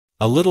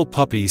A little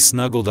puppy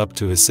snuggled up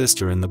to his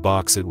sister in the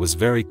box. It was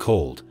very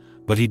cold,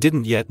 but he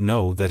didn't yet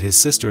know that his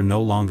sister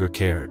no longer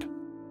cared.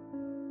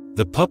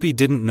 The puppy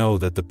didn't know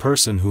that the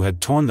person who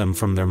had torn them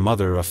from their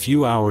mother a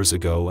few hours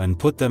ago and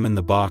put them in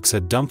the box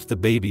had dumped the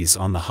babies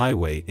on the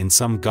highway in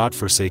some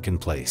godforsaken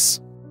place.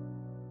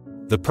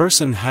 The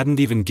person hadn't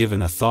even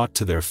given a thought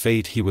to their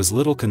fate. He was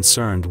little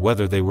concerned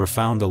whether they were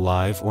found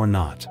alive or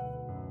not.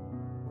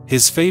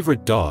 His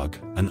favorite dog,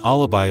 an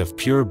Alabai of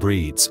pure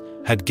breeds,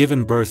 had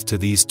given birth to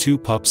these two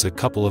pups a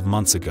couple of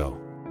months ago.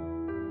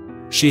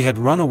 She had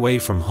run away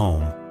from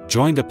home,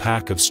 joined a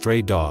pack of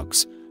stray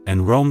dogs,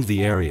 and roamed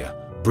the area,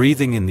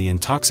 breathing in the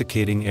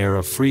intoxicating air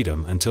of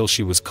freedom until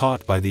she was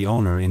caught by the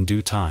owner in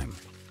due time.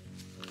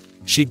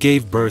 She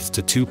gave birth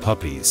to two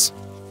puppies.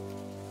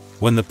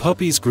 When the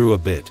puppies grew a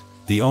bit,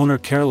 the owner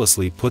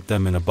carelessly put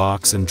them in a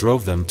box and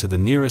drove them to the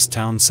nearest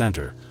town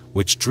center,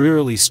 which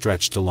drearily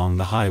stretched along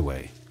the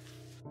highway.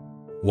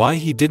 Why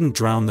he didn't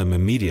drown them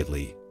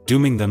immediately,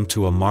 dooming them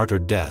to a martyr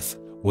death,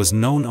 was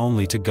known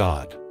only to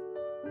God.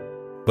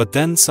 But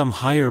then some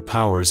higher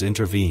powers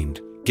intervened,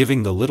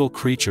 giving the little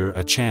creature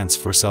a chance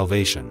for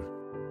salvation.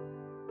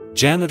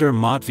 Janitor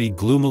Matvey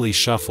gloomily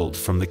shuffled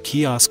from the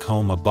kiosk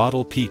home. A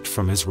bottle peeked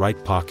from his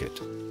right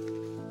pocket.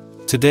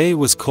 Today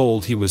was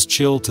cold. He was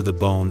chilled to the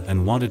bone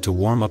and wanted to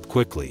warm up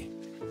quickly.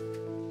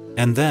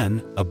 And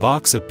then, a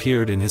box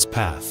appeared in his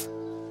path.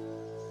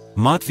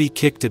 Matvey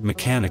kicked it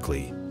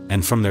mechanically,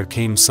 and from there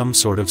came some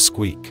sort of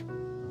squeak.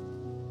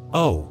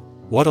 Oh,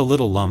 what a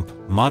little lump!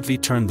 Matvey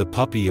turned the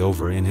puppy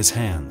over in his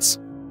hands.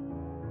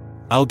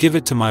 I'll give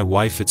it to my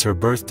wife. It's her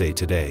birthday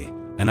today,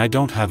 and I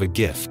don't have a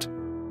gift.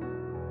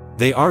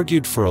 They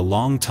argued for a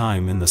long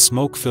time in the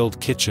smoke-filled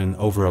kitchen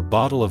over a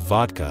bottle of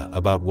vodka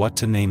about what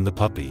to name the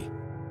puppy.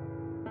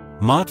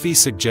 Matvey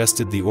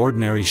suggested the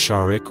ordinary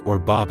Sharik or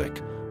Bobik,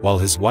 while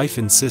his wife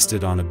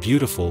insisted on a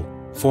beautiful,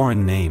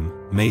 foreign name,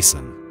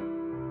 Mason.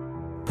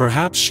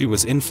 Perhaps she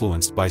was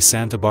influenced by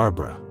Santa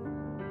Barbara.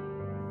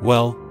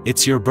 Well,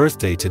 it's your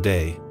birthday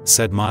today,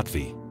 said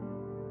Matvey.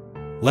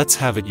 Let's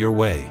have it your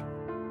way.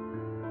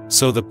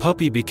 So the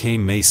puppy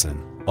became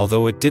Mason,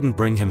 although it didn't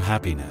bring him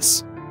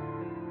happiness.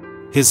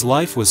 His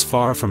life was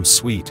far from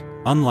sweet,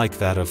 unlike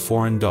that of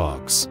foreign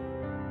dogs.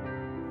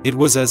 It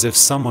was as if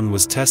someone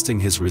was testing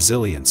his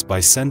resilience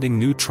by sending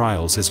new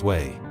trials his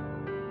way.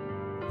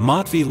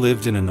 Matvey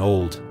lived in an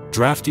old,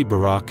 drafty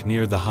barack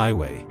near the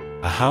highway,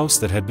 a house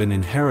that had been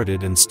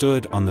inherited and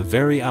stood on the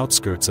very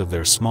outskirts of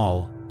their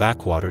small,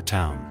 backwater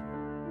town.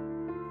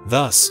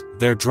 Thus,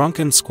 their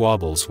drunken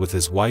squabbles with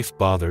his wife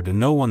bothered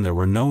no one. There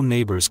were no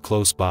neighbors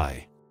close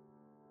by.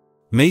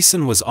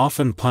 Mason was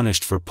often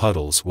punished for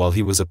puddles while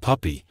he was a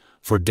puppy,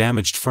 for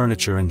damaged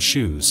furniture and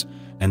shoes,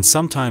 and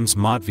sometimes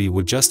Matvey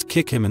would just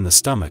kick him in the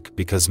stomach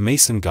because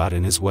Mason got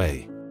in his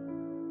way.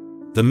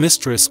 The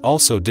mistress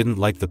also didn't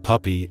like the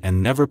puppy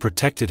and never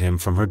protected him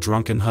from her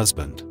drunken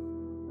husband.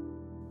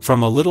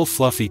 From a little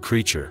fluffy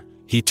creature,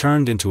 he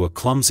turned into a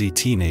clumsy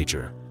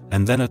teenager,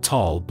 and then a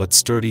tall but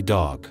sturdy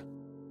dog.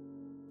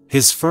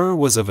 His fur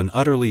was of an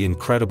utterly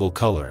incredible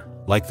color,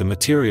 like the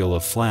material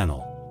of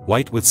flannel,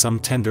 white with some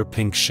tender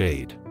pink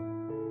shade.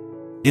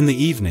 In the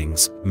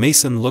evenings,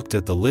 Mason looked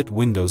at the lit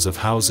windows of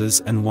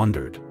houses and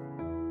wondered.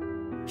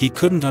 He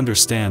couldn't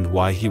understand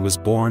why he was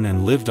born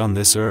and lived on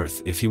this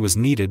earth if he was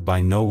needed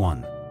by no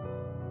one.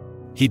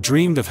 He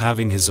dreamed of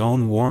having his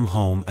own warm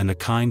home and a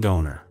kind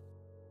owner.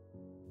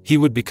 He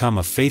would become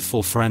a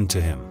faithful friend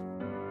to him.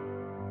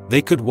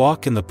 They could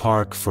walk in the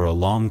park for a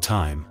long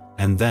time,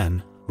 and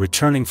then,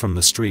 returning from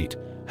the street,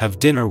 have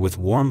dinner with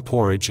warm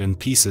porridge and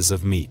pieces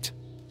of meat.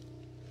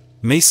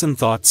 Mason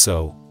thought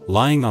so,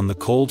 lying on the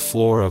cold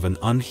floor of an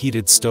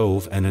unheated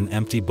stove and an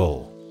empty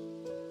bowl.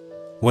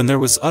 When there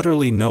was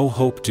utterly no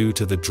hope due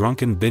to the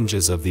drunken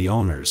binges of the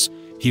owners,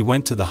 he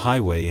went to the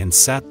highway and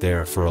sat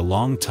there for a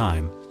long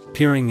time,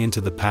 peering into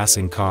the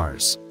passing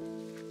cars.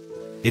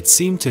 It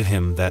seemed to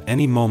him that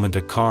any moment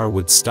a car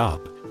would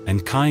stop,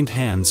 and kind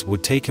hands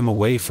would take him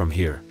away from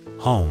here,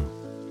 home.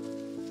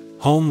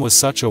 Home was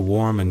such a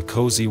warm and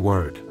cozy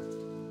word.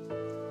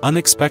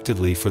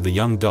 Unexpectedly for the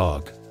young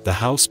dog, the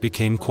house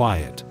became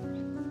quiet.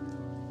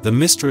 The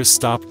mistress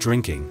stopped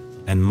drinking,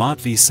 and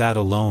Matvey sat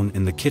alone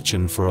in the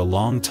kitchen for a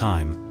long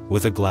time,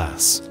 with a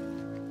glass.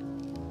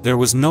 There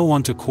was no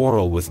one to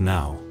quarrel with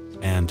now,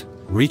 and,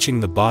 reaching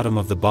the bottom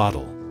of the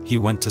bottle, he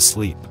went to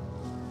sleep.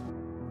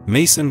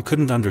 Mason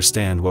couldn't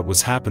understand what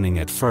was happening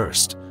at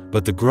first,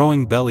 but the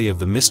growing belly of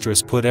the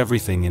mistress put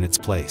everything in its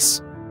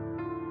place.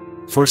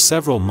 For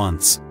several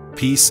months,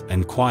 peace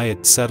and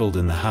quiet settled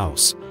in the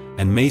house,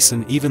 and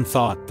Mason even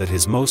thought that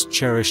his most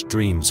cherished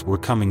dreams were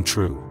coming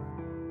true.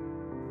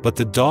 But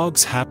the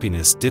dog's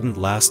happiness didn't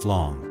last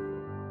long.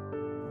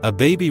 A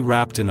baby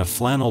wrapped in a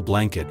flannel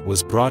blanket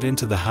was brought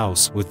into the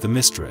house with the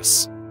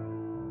mistress.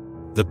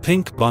 The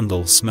pink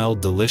bundle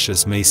smelled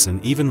delicious. Mason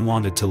even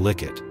wanted to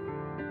lick it.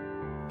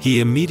 He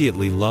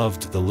immediately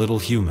loved the little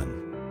human.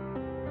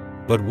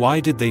 But why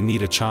did they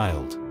need a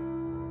child?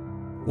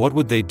 What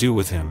would they do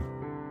with him?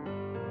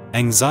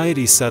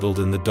 Anxiety settled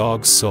in the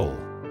dog's soul.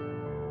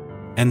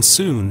 And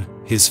soon,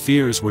 his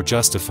fears were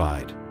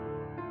justified.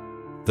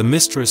 the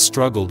mistress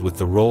struggled with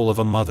the role of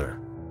a mother.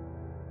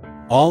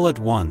 All at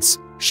once,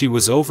 she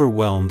was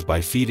overwhelmed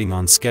by feeding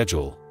on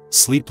schedule,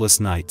 sleepless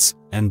nights,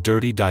 and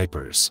dirty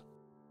diapers.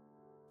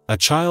 A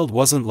child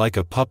wasn't like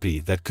a puppy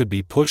that could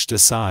be pushed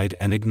aside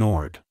and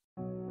ignored.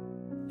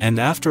 And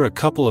after a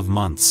couple of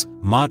months,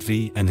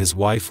 Matvey and his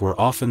wife were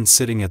often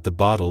sitting at the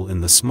bottle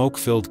in the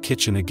smoke-filled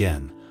kitchen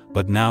again,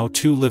 but now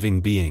two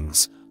living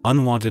beings,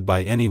 unwanted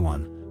by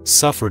anyone,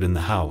 suffered in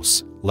the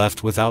house,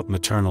 left without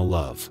maternal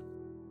love.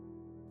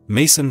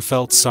 Mason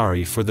felt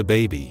sorry for the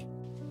baby.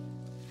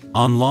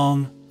 On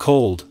long,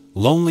 cold,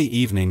 lonely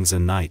evenings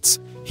and nights,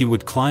 he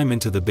would climb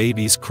into the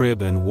baby's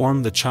crib and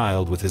warm the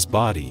child with his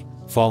body,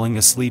 falling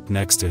asleep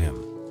next to him.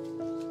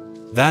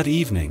 That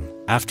evening,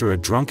 after a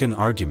drunken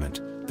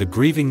argument, the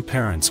grieving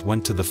parents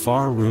went to the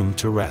far room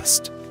to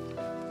rest.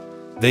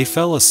 They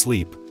fell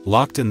asleep,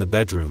 locked in the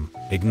bedroom,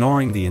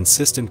 ignoring the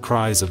insistent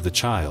cries of the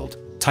child,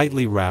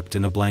 tightly wrapped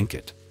in a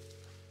blanket.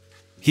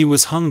 He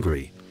was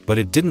hungry, but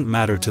it didn't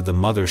matter to the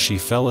mother. She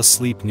fell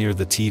asleep near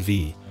the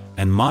TV,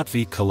 and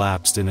Matvey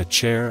collapsed in a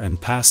chair and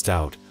passed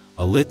out,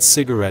 a lit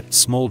cigarette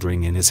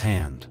smoldering in his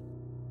hand.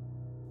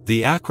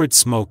 The acrid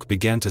smoke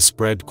began to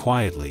spread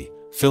quietly,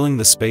 filling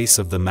the space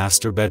of the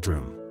master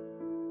bedroom.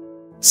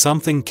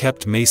 Something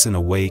kept Mason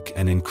awake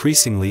and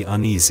increasingly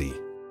uneasy.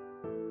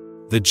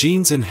 The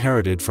genes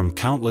inherited from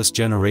countless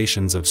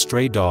generations of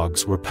stray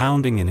dogs were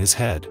pounding in his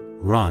head.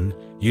 "Run,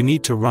 you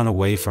need to run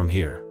away from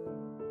here."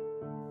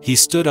 He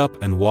stood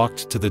up and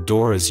walked to the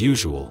door as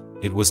usual.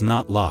 It was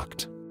not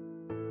locked.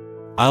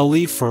 "I'll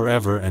leave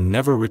forever and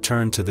never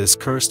return to this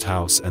cursed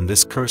house and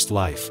this cursed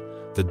life,"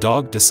 the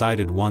dog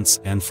decided once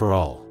and for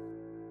all.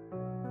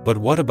 But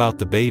what about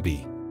the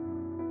baby?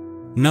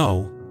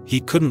 No, he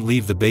couldn't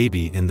leave the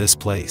baby in this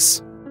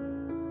place.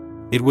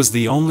 It was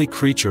the only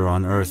creature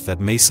on earth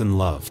that Mason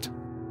loved.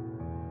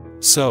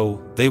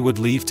 So, they would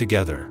leave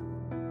together.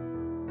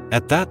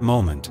 At that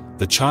moment,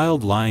 the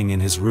child lying in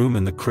his room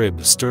in the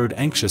crib stirred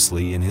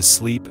anxiously in his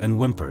sleep and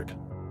whimpered.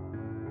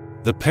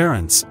 The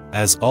parents,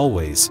 as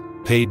always,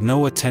 paid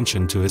no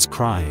attention to his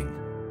crying.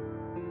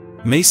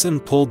 Mason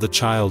pulled the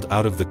child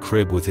out of the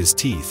crib with his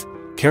teeth,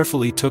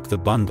 carefully took the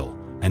bundle,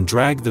 and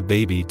dragged the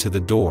baby to the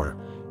door,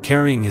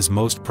 carrying his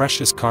most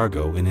precious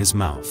cargo in his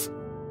mouth.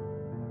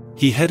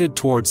 He headed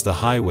towards the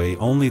highway.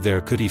 Only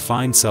there could he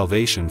find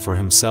salvation for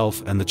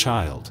himself and the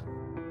child.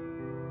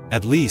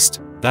 At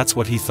least, that's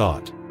what he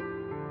thought.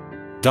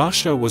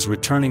 Dasha was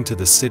returning to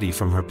the city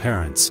from her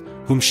parents,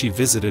 whom she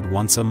visited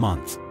once a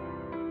month.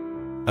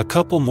 A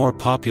couple more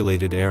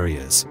populated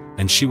areas,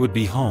 and she would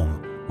be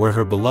home, where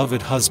her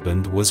beloved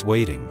husband was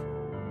waiting.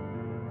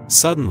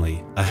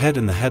 Suddenly, ahead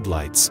in the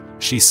headlights,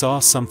 she saw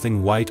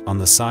something white on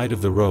the side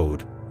of the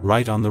road,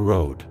 right on the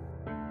road.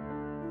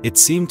 It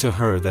seemed to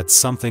her that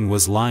something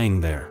was lying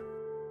there.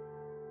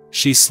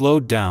 She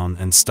slowed down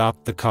and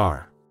stopped the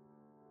car.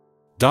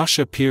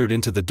 Dasha peered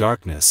into the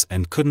darkness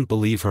and couldn't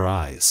believe her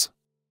eyes.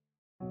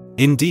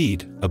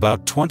 Indeed,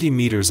 about 20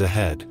 meters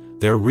ahead,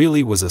 there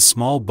really was a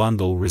small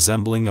bundle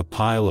resembling a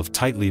pile of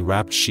tightly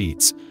wrapped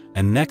sheets,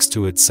 and next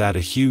to it sat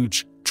a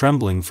huge,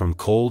 trembling from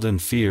cold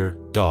and fear,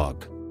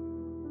 dog.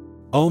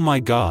 "Oh my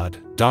God,"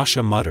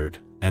 Dasha muttered,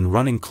 and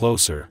running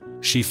closer,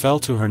 she fell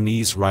to her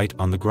knees right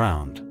on the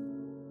ground.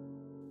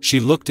 She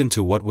looked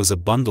into what was a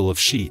bundle of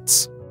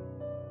sheets.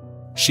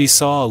 She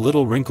saw a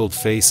little wrinkled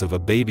face of a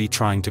baby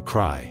trying to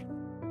cry.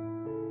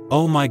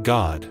 "Oh my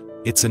God,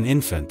 it's an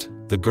infant,"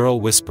 the girl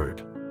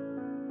whispered.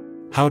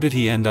 "How did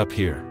he end up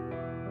here?"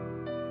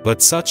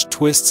 But such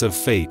twists of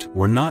fate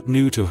were not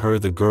new to her.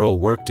 The girl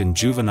worked in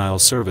juvenile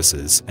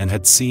services and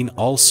had seen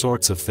all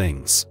sorts of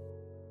things.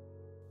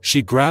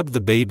 She grabbed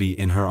the baby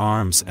in her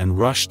arms and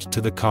rushed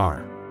to the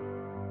car.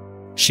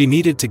 She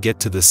needed to get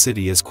to the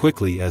city as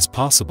quickly as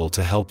possible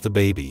to help the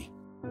baby.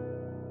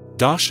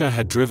 Dasha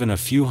had driven a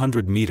few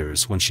hundred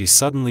meters when she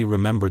suddenly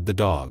remembered the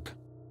dog.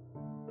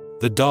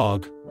 The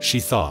dog, she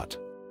thought.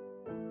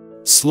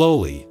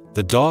 Slowly,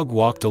 the dog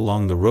walked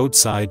along the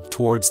roadside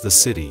towards the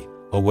city,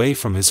 away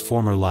from his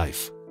former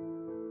life.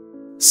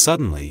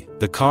 Suddenly,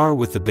 the car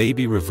with the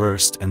baby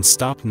reversed and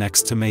stopped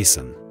next to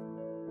Mason.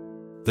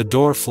 The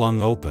door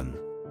flung open.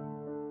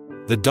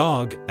 The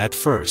dog, at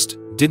first,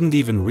 didn't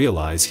even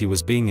realize he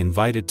was being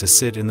invited to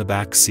sit in the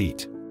back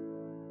seat.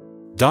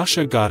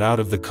 Dasha got out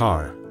of the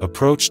car,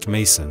 approached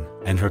Mason,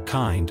 and her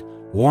kind,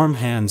 warm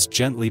hands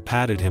gently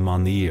patted him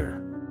on the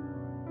ear.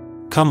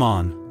 "Come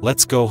on,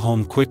 let's go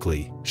home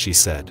quickly," she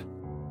said.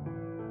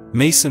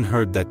 Mason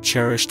heard that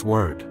cherished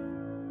word.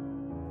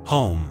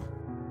 Home.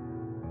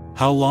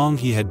 How long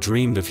he had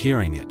dreamed of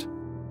hearing it.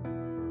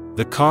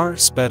 The car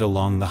sped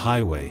along the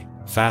highway,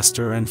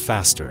 faster and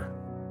faster.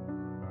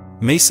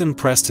 Mason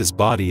pressed his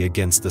body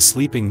against the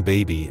sleeping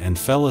baby and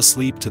fell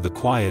asleep to the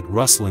quiet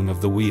rustling of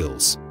the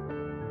wheels.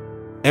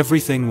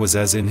 Everything was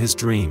as in his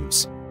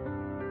dreams.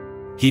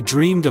 He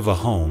dreamed of a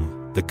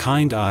home, the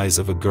kind eyes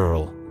of a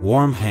girl,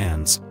 warm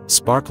hands,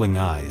 sparkling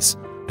eyes,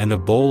 and a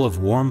bowl of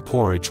warm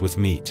porridge with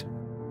meat.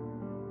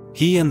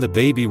 He and the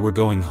baby were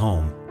going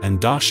home, and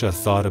Dasha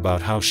thought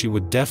about how she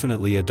would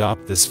definitely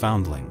adopt this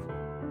foundling.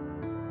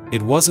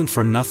 It wasn't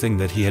for nothing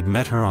that he had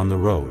met her on the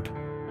road.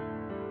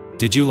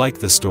 Did you like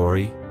the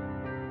story?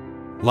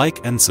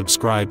 Like and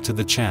subscribe to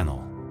the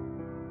channel.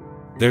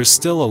 There's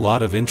still a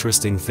lot of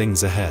interesting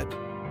things ahead.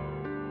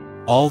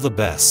 All the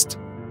best.